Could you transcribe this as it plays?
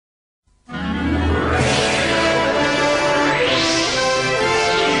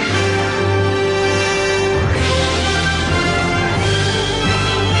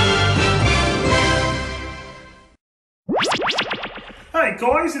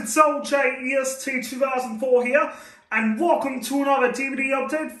guys, it's LJEST 2004 here, and welcome to another DVD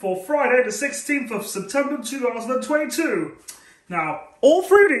update for Friday the 16th of September 2022. Now, all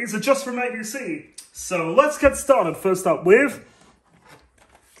three of these are just from ABC, so let's get started. First up with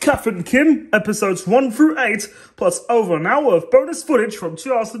Kath Kim, episodes 1 through 8, plus over an hour of bonus footage from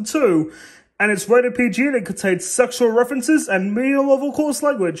 2002, and it's rated PG and it contains sexual references and medium level coarse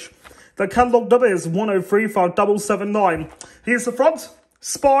language. The catalog number is 1035779. Here's the front,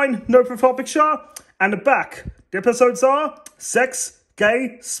 spine, no profile picture, and the back. The episodes are sex,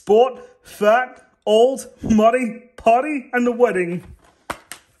 gay, sport, fat, old, muddy, party, and the wedding.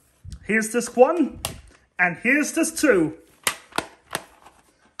 Here's disc 1, and here's disc 2.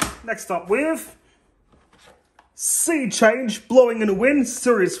 Next up with SeaChange, Blowing in the Wind,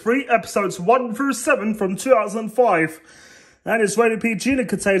 Series 3, episodes 1 through 7 from 2005. And it's rated PG and it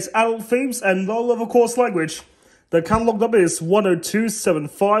contains adult themes and low-level coarse language. The catalog number is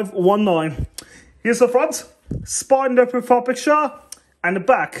 1027519. Here's the front, spine, no profile picture, and the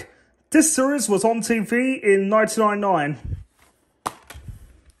back. This series was on TV in 1999.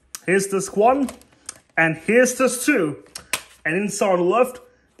 Here's disc 1, and here's disc 2. And inside on the left,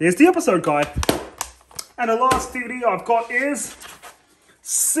 there's the episode guide. And the last DVD I've got is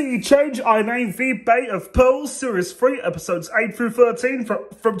SeaChange, I Name Thee Bay of Pearls, Series 3, episodes 8 through 13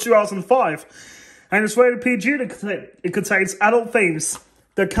 from 2005. And it's rated PG and it contains adult themes.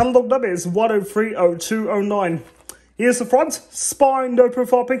 The catalog number is 1030209. Here's the front, spine, no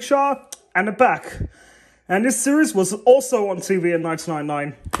profile picture, and the back. And this series was also on TV in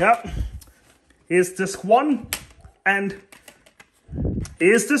 1999. Yep. Here's disc 1, and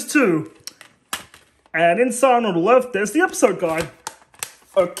here's disc 2. And inside on the left, there's the episode guide.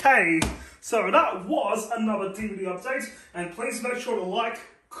 Okay, so that was another DVD update, and please make sure to like,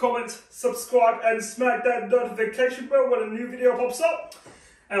 comment, subscribe, and smack that notification bell when a new video pops up,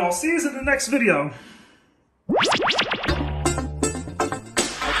 and I'll see you in the next video.